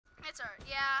It's alright.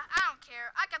 Yeah, I don't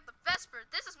care. I got the Vesper.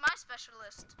 This is my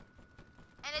specialist.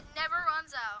 And it never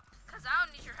runs out. Because I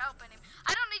don't need your help anymore.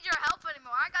 I don't need your help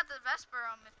anymore. I got the Vesper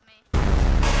on with me.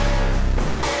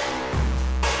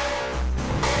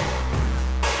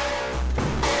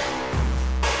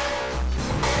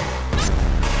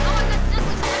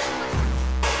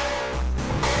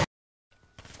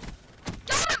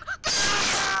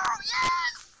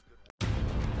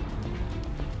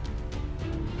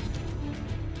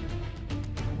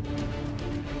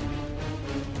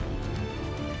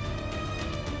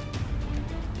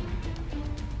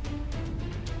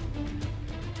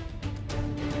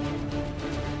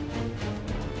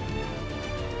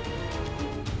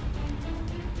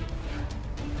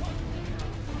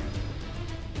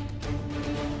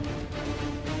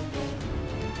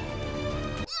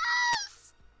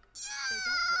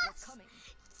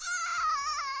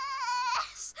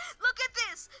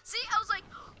 See, I was like,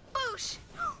 boosh!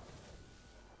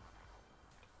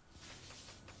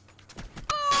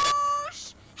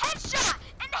 Boosh! Headshot!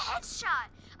 And a headshot!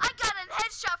 I got a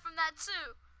headshot from that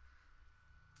too!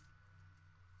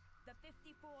 The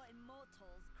 54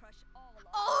 immortals crush all of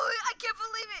Oh, I can't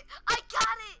believe it! I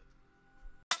got it!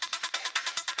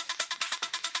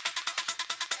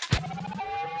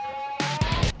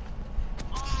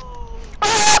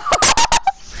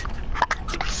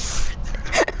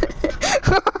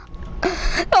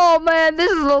 Oh man, this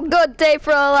is a good day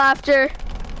for a laughter.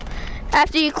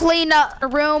 After you clean up a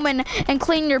room and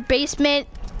clean your basement,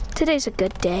 today's a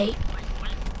good day.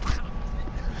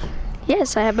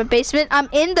 Yes, I have a basement. I'm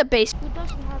in the basement. Who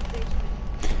doesn't have a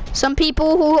basement? Some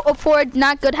people who afford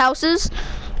not good houses.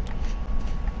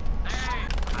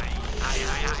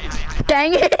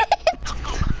 Dang it.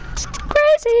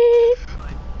 Crazy.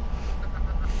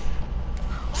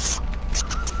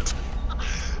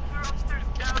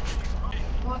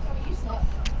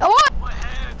 What?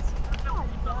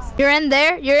 You're in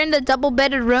there? You're in the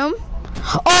double-bedded room?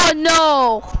 Oh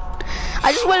no!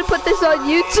 I just want to put this on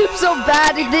YouTube so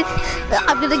bad.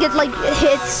 I'm gonna get like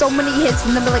hits, so many hits,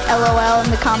 and then be like LOL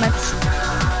in the comments.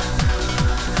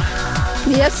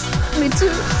 Yes, me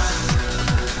too.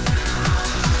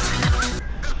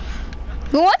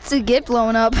 Who wants to get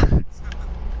blown up?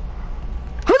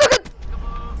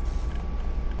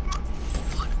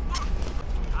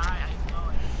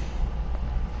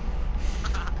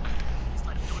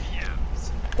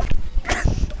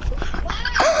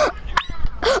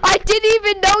 I didn't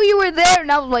even know you were there,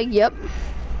 and I was like, yep,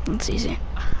 that's easy.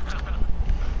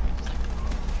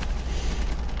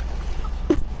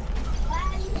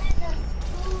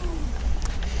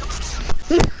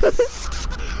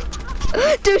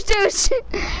 Deuce.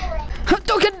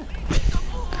 Don't get.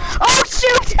 Oh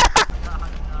shoot!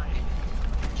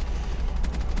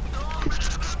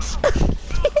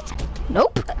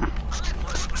 Nope.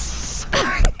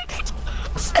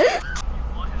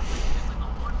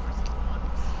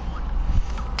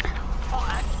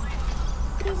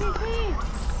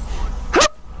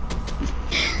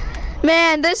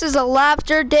 Man, this is a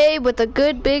laughter day with a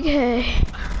good big hay.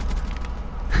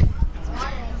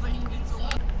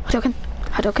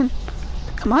 Hadouken.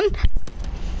 Come on.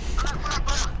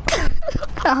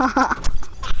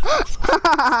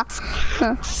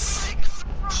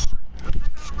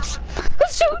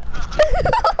 Shoot.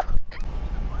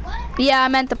 Yeah, I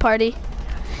meant the party.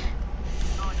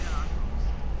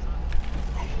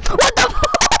 What the?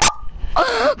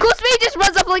 Cool Speed just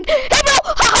runs up like, hey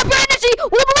bro, hyper energy.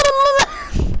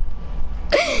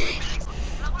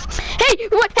 Hey,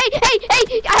 what? Hey,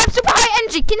 I have super high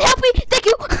energy. Can you help me? Thank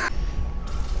you.